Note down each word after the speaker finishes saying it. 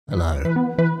Hello.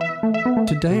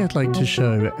 Today I'd like to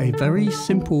show a very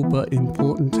simple but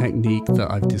important technique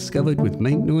that I've discovered with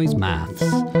Make Noise Maths,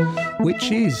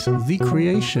 which is the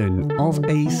creation of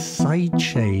a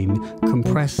sidechain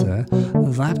compressor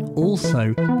that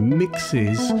also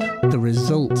mixes the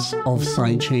results of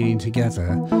sidechaining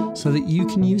together so that you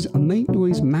can use a Make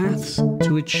Noise Maths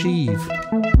to achieve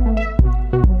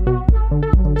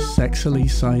sexily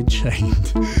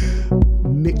sidechained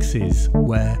mixes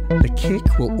where the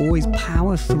kick will always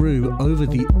power through over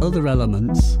the other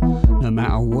elements no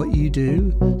matter what you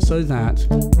do, so that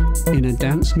in a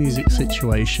dance music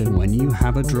situation when you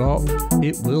have a drop,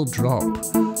 it will drop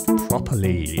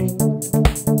properly.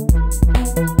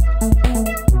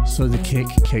 So the kick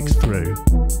kicks through.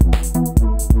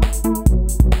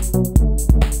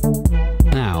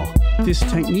 Now, this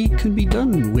technique can be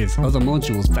done with other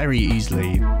modules very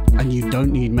easily, and you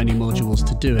don't need many modules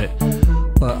to do it.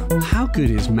 But how good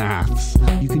is maths?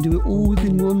 You can do it all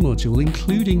within one module,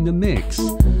 including the mix.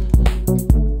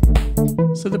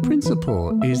 So the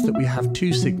principle is that we have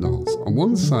two signals. On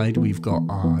one side we've got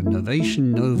our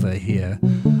Novation Nova here,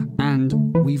 and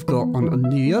we've got on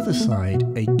the other side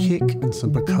a kick and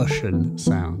some percussion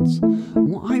sounds. And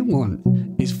what I want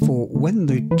is for when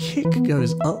the kick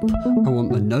goes up, I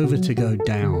want the Nova to go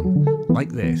down, like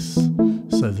this,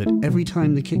 so that every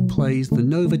time the kick plays, the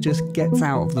Nova just gets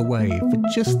out of the way for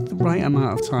just the right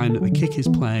amount of time that the kick is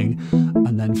playing,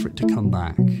 and then for it to come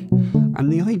back.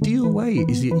 And the ideal way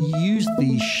is that you use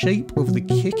the shape of the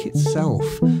kick itself,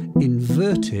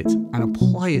 invert it, and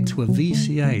apply it to a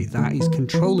VCA that is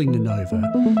controlling the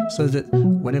Nova, so that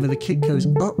whenever the kick goes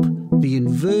up, the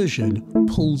inversion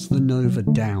pulls the Nova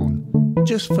down,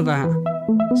 just for that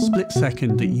split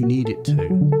second that you need it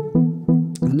to.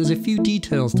 And there's a few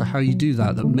details to how you do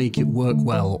that make it work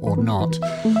well or not,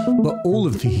 but all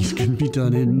of these can be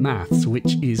done in maths,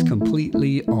 which is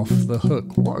completely off the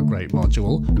hook. What a great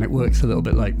module. And it works a little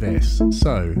bit like this.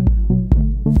 So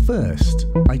first,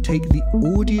 I take the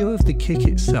audio of the kick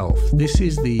itself. This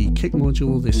is the kick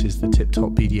module, this is the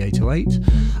Tip-Top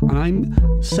BD808, and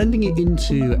I'm sending it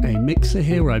into a mixer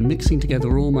here where I'm mixing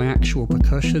together all my actual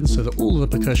percussion so that all of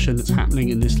the percussion that's happening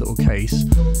in this little case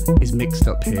is mixed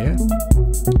up here.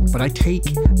 But I take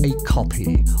a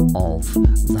copy of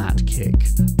that kick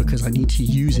because I need to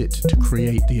use it to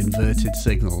create the inverted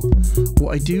signal.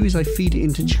 What I do is I feed it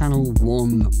into channel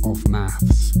 1 of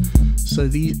maths. So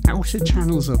these outer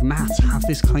channels of maths have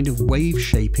this kind of wave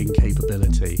shaping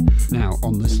capability. Now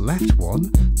on this left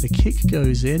one, the kick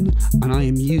goes in and I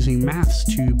am using maths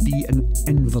to be an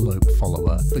envelope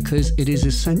follower because it is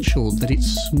essential that it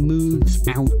smooths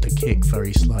out the kick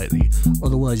very slightly.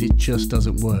 Otherwise it just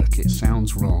doesn't work, it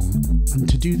sounds wrong. And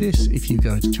to do this, if you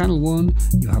go to channel 1,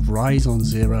 you have rise on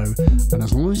 0, and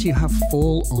as long as you have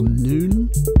fall on noon,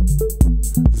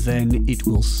 then it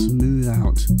will smooth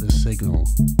out the signal.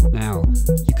 Now,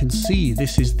 you can see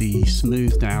this is the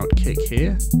smoothed out kick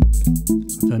here.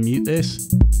 If I mute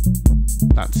this,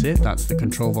 that's it, that's the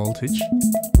control voltage.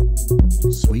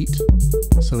 Sweet.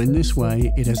 So in this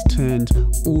way, it has turned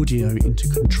audio into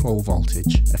control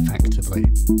voltage, effectively.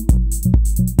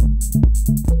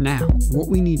 Now, what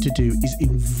we need to do is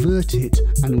invert it,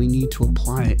 and we need to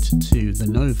apply it to the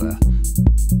Nova.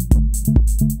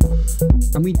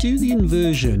 And we do the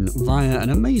inversion via an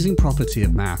amazing property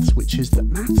of maths, which is that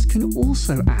maths can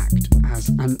also act as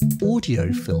an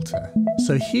audio filter.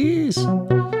 So here's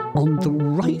on the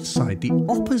right side, the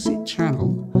opposite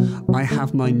channel, I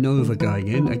have my Nova going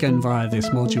in, again via this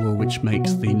module which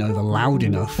makes the Nova loud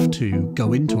enough to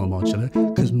go into a modular,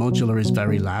 because modular is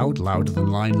very loud, louder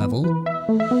than line level.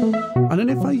 And then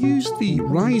if I use the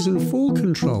rise and fall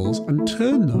controls and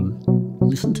turn them,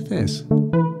 listen to this.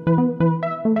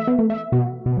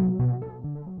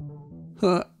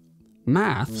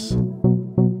 Maths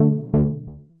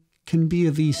can be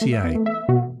a VCA.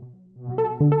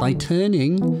 By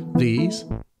turning these,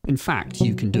 in fact,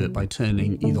 you can do it by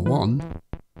turning either one,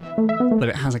 but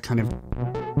it has a kind of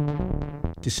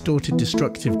distorted,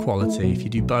 destructive quality. If you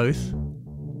do both,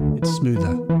 it's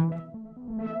smoother.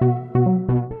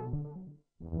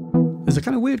 There's a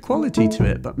kind of weird quality to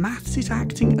it, but maths is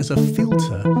acting as a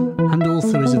filter and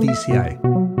also as a VCA.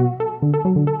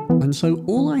 And so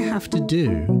all I have to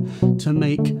do to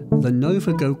make the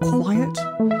Nova go quiet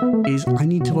is I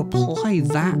need to apply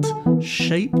that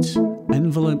shaped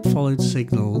envelope followed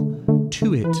signal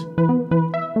to it,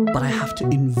 but I have to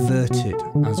invert it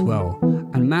as well.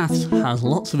 And maths has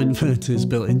lots of inverters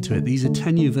built into it. These are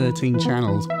attenuverting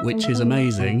channels, which is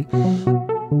amazing.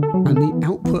 And the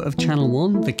output of channel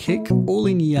 1, the kick, all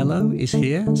in yellow is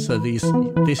here. So this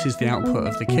is the output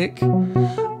of the kick.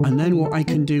 And then what I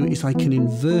can do is I can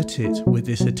invert it with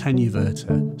this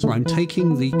attenuverter. So I'm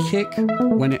taking the kick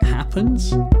when it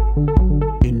happens,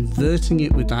 inverting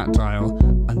it with that dial,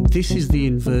 and this is the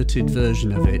inverted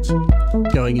version of it,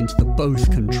 going into the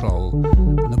both control.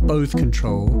 And the both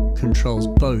control controls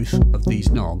both of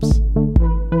these knobs.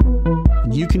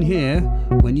 And you can hear,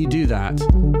 when you do that,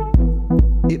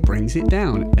 it brings it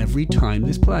down every time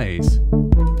this plays.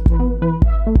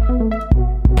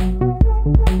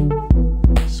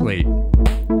 Sweet.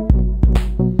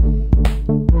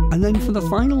 And then for the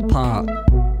final part,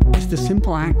 it's the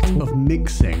simple act of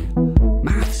mixing.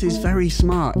 Maths is very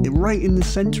smart. Right in the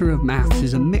center of maths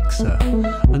is a mixer.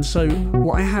 And so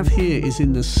what I have here is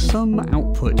in the sum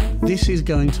output, this is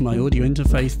going to my audio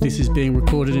interface. This is being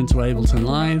recorded into Ableton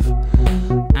Live.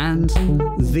 And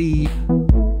the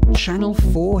channel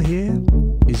 4 here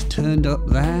is turned up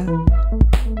there.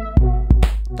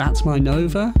 That's my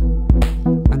Nova.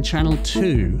 And channel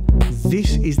 2,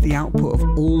 this is the output of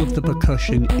all of the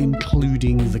percussion,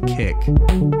 including the kick.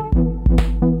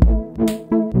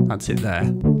 That's it there.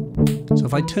 So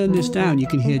if I turn this down, you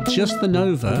can hear just the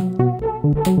Nova.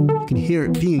 You can hear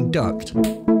it being ducked.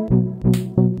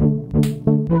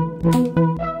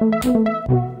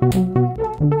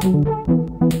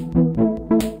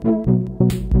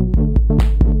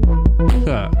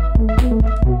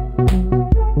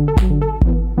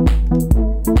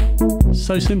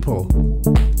 So simple.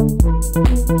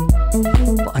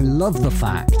 But I love the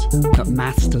fact that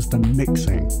Maths does the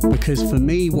mixing, because for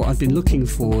me what I've been looking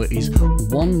for is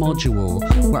one module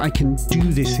where I can do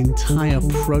this entire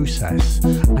process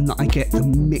and that I get the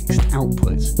mixed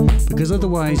output, because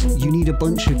otherwise you need a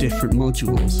bunch of different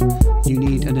modules. You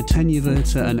need an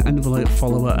attenuverter, an envelope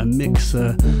follower, a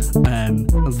mixer,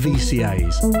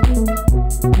 VCAs.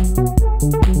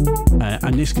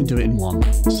 And this can do it in one.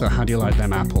 So how do you like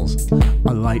them apples?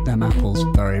 I like them apples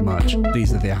very much.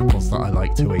 These are the apples that I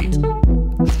like to eat.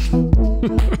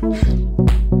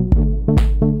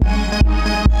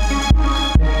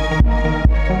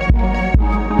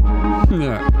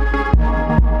 Yeah.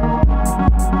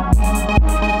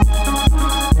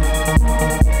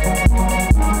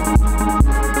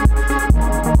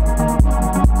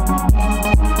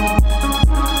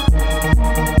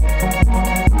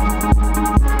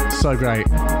 So great.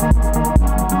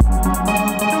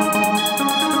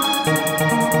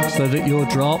 So that your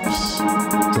drops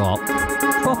drop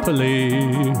properly.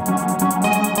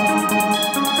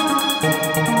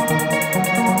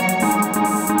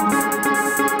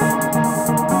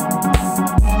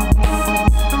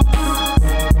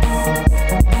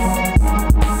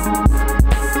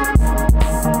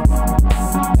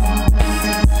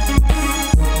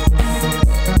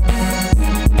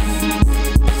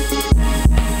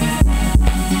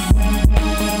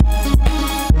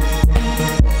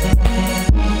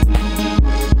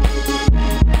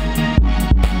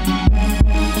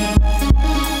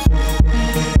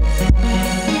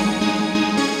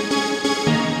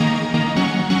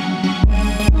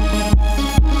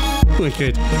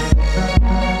 Wicked.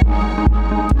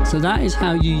 So that is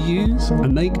how you use a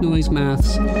Make Noise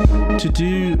Maths to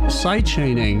do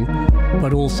sidechaining,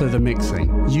 but also the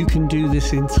mixing. You can do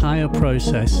this entire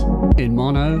process in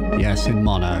mono, yes, in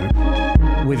mono,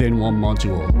 within one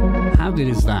module. How good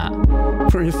is that?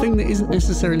 For a thing that isn't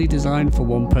necessarily designed for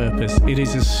one purpose, it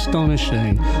is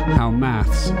astonishing how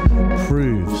Maths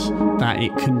proves that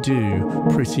it can do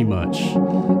pretty much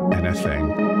anything.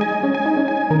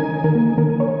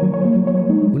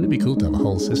 Wouldn't it be cool to have a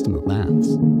whole system of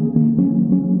Maths?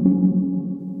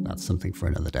 That's something for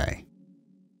another day.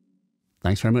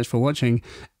 Thanks very much for watching,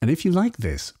 and if you like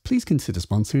this, please consider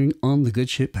sponsoring on the Good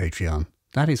Shit Patreon.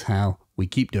 That is how we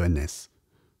keep doing this.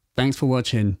 Thanks for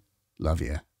watching. Love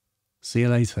you. See you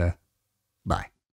later. Bye.